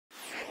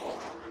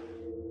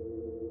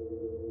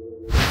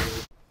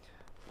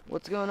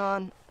What's going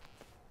on?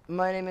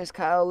 My name is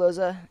Kyle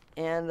Loza,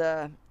 and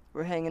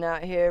we're hanging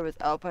out here with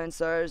Alpine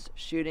stars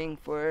shooting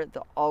for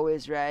the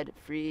Always Ride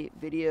free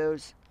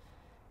videos.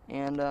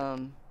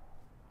 And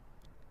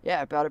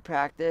yeah, about to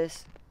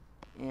practice,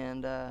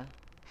 and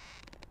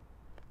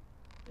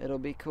it'll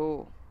be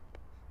cool.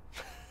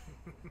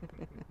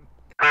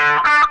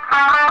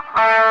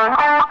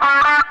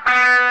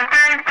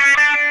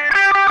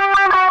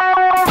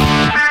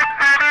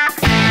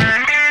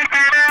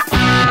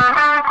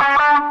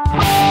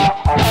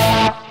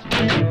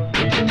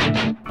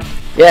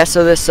 Yeah,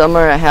 so this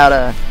summer I had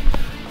a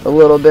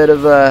little bit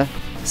of a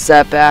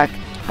setback.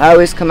 I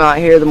always come out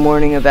here the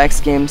morning of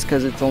X Games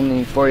because it's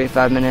only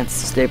 45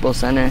 minutes to Staples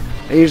Center.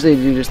 I usually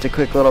do just a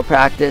quick little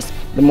practice.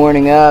 The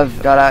morning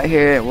of, got out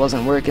here, it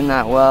wasn't working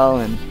that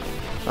well, and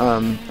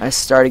I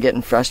started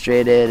getting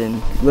frustrated,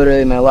 and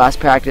literally my last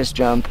practice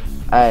jump,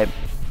 I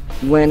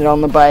landed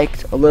on the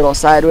bike a little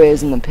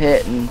sideways in the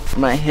pit, and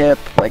my hip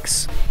like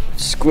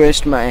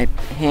squished my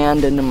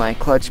hand into my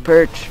clutch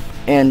perch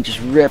and just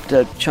ripped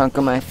a chunk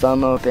of my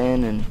thumb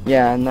open, and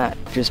yeah, and that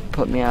just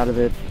put me out of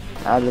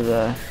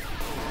the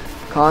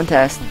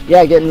contest.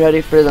 Yeah, getting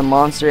ready for the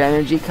Monster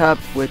Energy Cup,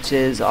 which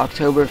is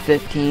October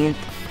 15th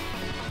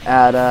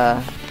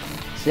at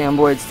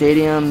Sanborn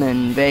Stadium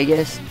in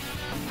Vegas.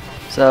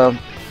 So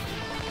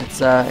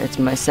it's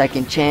my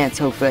second chance.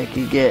 Hopefully I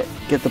could get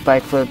the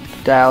bike flip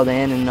dialed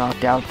in and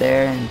knocked out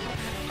there, and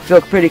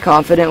feel pretty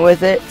confident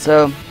with it.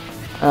 So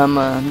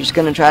I'm just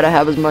gonna try to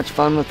have as much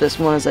fun with this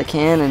one as I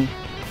can and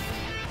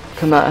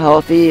come out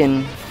healthy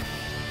and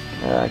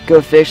go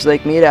fish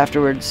Lake Mead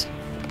afterwards.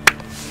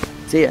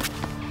 See ya.